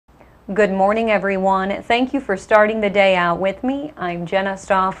Good morning, everyone. Thank you for starting the day out with me. I'm Jenna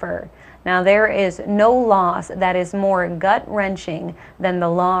Stauffer. Now, there is no loss that is more gut-wrenching than the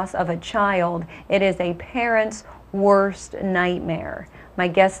loss of a child. It is a parent's worst nightmare. My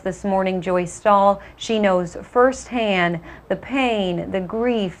guest this morning, Joyce Stahl, she knows firsthand the pain, the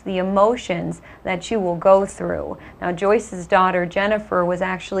grief, the emotions that you will go through. Now, Joyce's daughter, Jennifer, was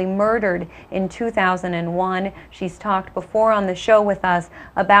actually murdered in 2001. She's talked before on the show with us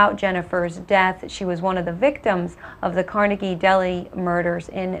about Jennifer's death. She was one of the victims of the Carnegie Deli murders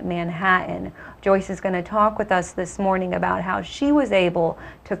in Manhattan. Joyce is going to talk with us this morning about how she was able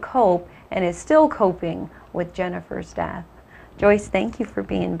to cope and is still coping with Jennifer's death. Joyce, thank you for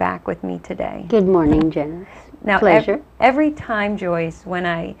being back with me today. Good morning, Jenna. Now, pleasure. Every time, Joyce, when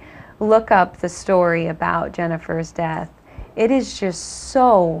I look up the story about Jennifer's death, it is just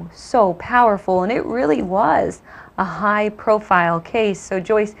so powerful, and it really was a high-profile case. So,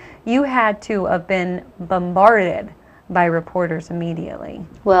 Joyce, you had to have been bombarded by reporters immediately.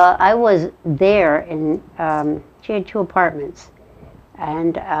 Well, I was there, and she had 2 apartments,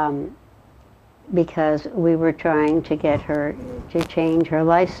 and because we were trying to get her to change her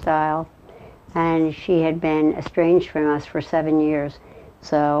lifestyle, and she had been estranged from us for 7 years,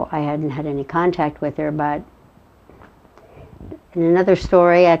 so I hadn't had any contact with her. But in another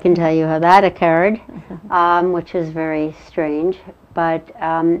story, I can tell you how that occurred, which is very strange. But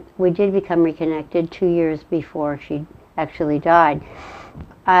we did become reconnected 2 years before she actually died,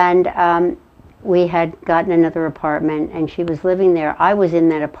 and we had gotten another apartment, and she was living there. I was in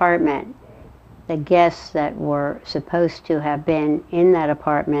that apartment. The guests that were supposed to have been in that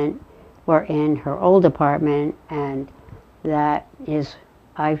apartment were in her old apartment, and that is,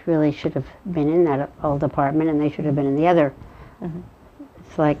 I really should have been in that old apartment, and they should have been in the other.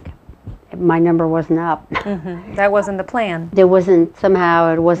 It's like my number wasn't up. That wasn't the plan. There wasn't,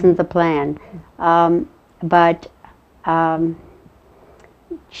 somehow it wasn't the plan. But I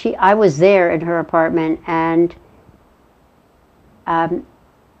was there in her apartment, and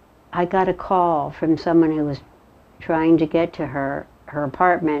I got a call from someone who was trying to get to her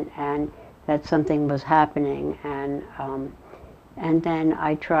apartment, and that something was happening, and then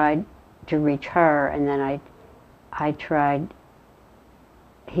I tried to reach her, and then I tried,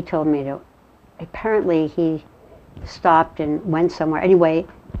 he told me to, apparently he stopped and went somewhere. Anyway,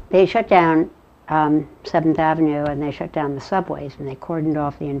 they shut down 7th Avenue, and they shut down the subways, and they cordoned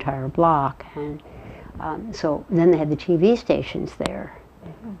off the entire block, and so then they had the TV stations there.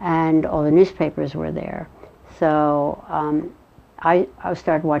 And all the newspapers were there. So I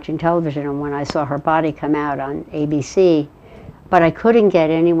started watching television, and when I saw her body come out on ABC, but I couldn't get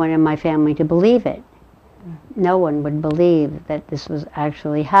anyone in my family to believe it. No one would believe that this was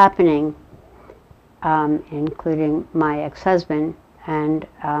actually happening, including my ex-husband, and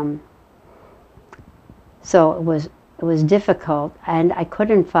so it was difficult, and I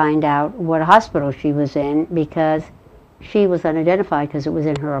couldn't find out what hospital she was in because she was unidentified because it was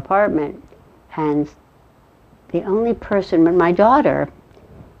in her apartment. And the only person, but my daughter,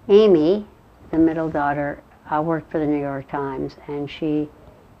 Amy, the middle daughter, worked for the New York Times, and she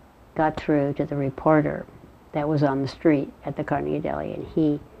got through to the reporter that was on the street at the Carnegie Deli, and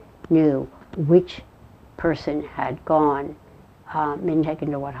he knew which person had gone, been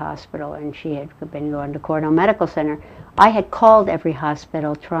taken to what hospital, and she had been going to Cornell Medical Center. I had called every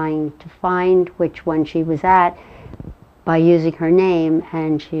hospital trying to find which one she was at, by using her name,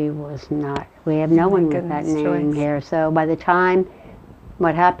 and she was not. We have no one with that name here. So by the time,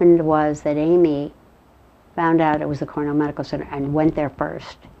 what happened was that Amy found out it was the Cornell Medical Center and went there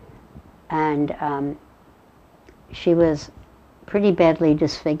first. And she was pretty badly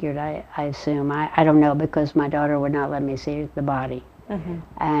disfigured, I assume. I don't know, because my daughter would not let me see the body.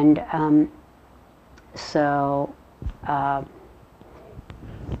 And so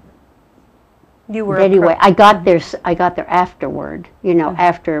you were anyway, I got there afterward, you know,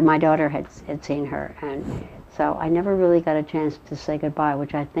 after my daughter had seen her, and so I never really got a chance to say goodbye,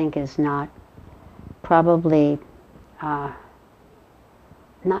 which I think is not probably not.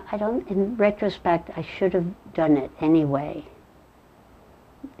 I don't. In retrospect, I should have done it anyway.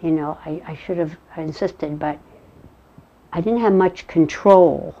 You know, I should have insisted, but I didn't have much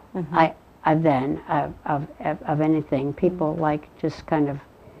control. Of anything. People like just kind of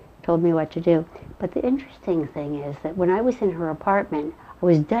told me what to do. But the interesting thing is that when I was in her apartment, I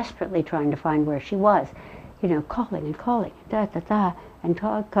was desperately trying to find where she was, you know, calling and calling, and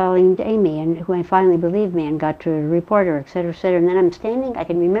calling Amy, and who finally believed me and got to a reporter, et cetera, et cetera. And then I'm standing, I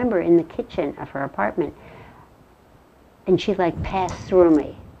can remember, in the kitchen of her apartment, and she like passed through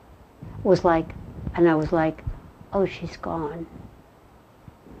me. It was like, and I was like, oh, she's gone.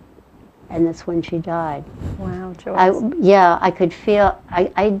 and that's when she died. Wow, Joyce. Yeah, I could feel,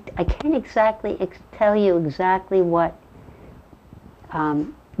 I can't exactly tell you exactly what,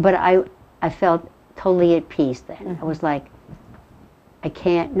 but I felt totally at peace then. Mm-hmm. I was like, I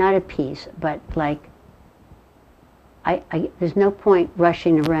can't, not at peace, but like, there's no point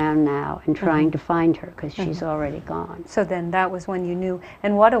rushing around now and trying Mm-hmm. to find her because Mm-hmm. she's already gone. So then that was when you knew.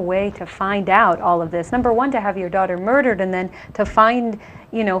 And what a way to find out all of this. Number one, to have your daughter murdered, and then to find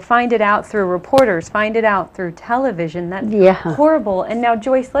it out through reporters, find it out through television. That's horrible. And now,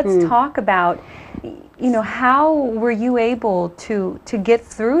 Joyce, let's talk about, how were you able to get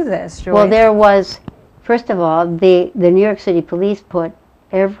through this, Joyce? Well, there was, first of all, the New York City police put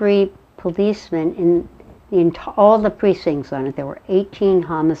every policeman in all the precincts on it. There were 18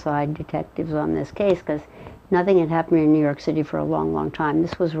 homicide detectives on this case because nothing had happened in New York City for a long, long time.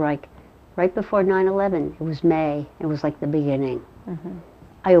 This was like right before 9/11. It was May. It was like the beginning. Mm-hmm.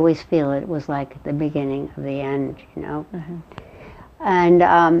 I always feel it was like the beginning of the end, Mm-hmm.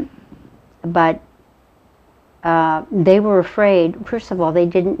 And but they were afraid. First of all, they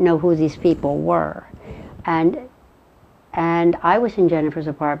didn't know who these people were, and I was in Jennifer's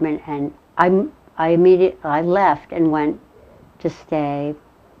apartment, and I left and went to stay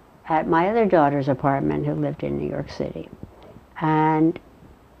at my other daughter's apartment, who lived in New York City. And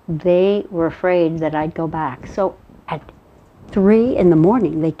they were afraid that I'd go back. So at 3 in the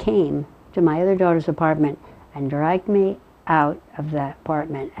morning, they came to my other daughter's apartment and dragged me out of the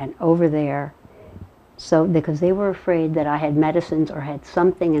apartment and over there. So, because they were afraid that I had medicines or had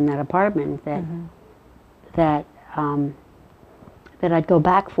something in that apartment that, Mm-hmm. that I'd go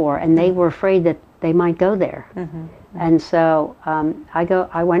back for, and they were afraid that they might go there. Mm-hmm. And so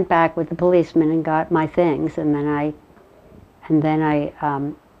I went back with the policeman and got my things, and then I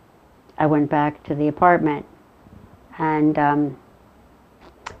went back to the apartment, and I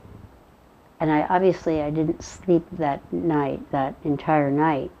obviously I didn't sleep that entire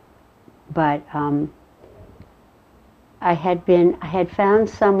night, but I had found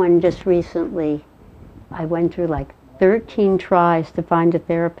someone just recently. I went through like 13 tries to find a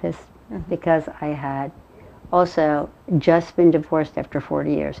therapist. Mm-hmm. Because I had also just been divorced after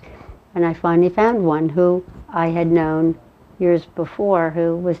 40 years. And I finally found one who I had known years before,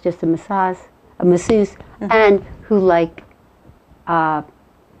 who was just a masseuse, mm-hmm. and who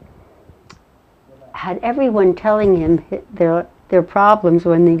had everyone telling him their problems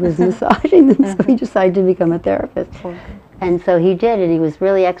when he was massaging them, mm-hmm. So he decided to become a therapist. Okay. And so he did, and he was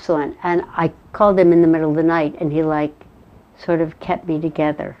really excellent. And I called him in the middle of the night, and he sort of kept me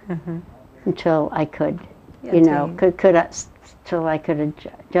together, mm-hmm. until I could, till I could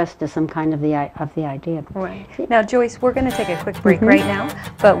adjust to some kind of the idea. Right. Now, Joyce, we're going to take a quick break mm-hmm. right now,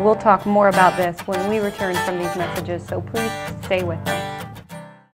 but we'll talk more about this when we return from these messages, so please stay with us.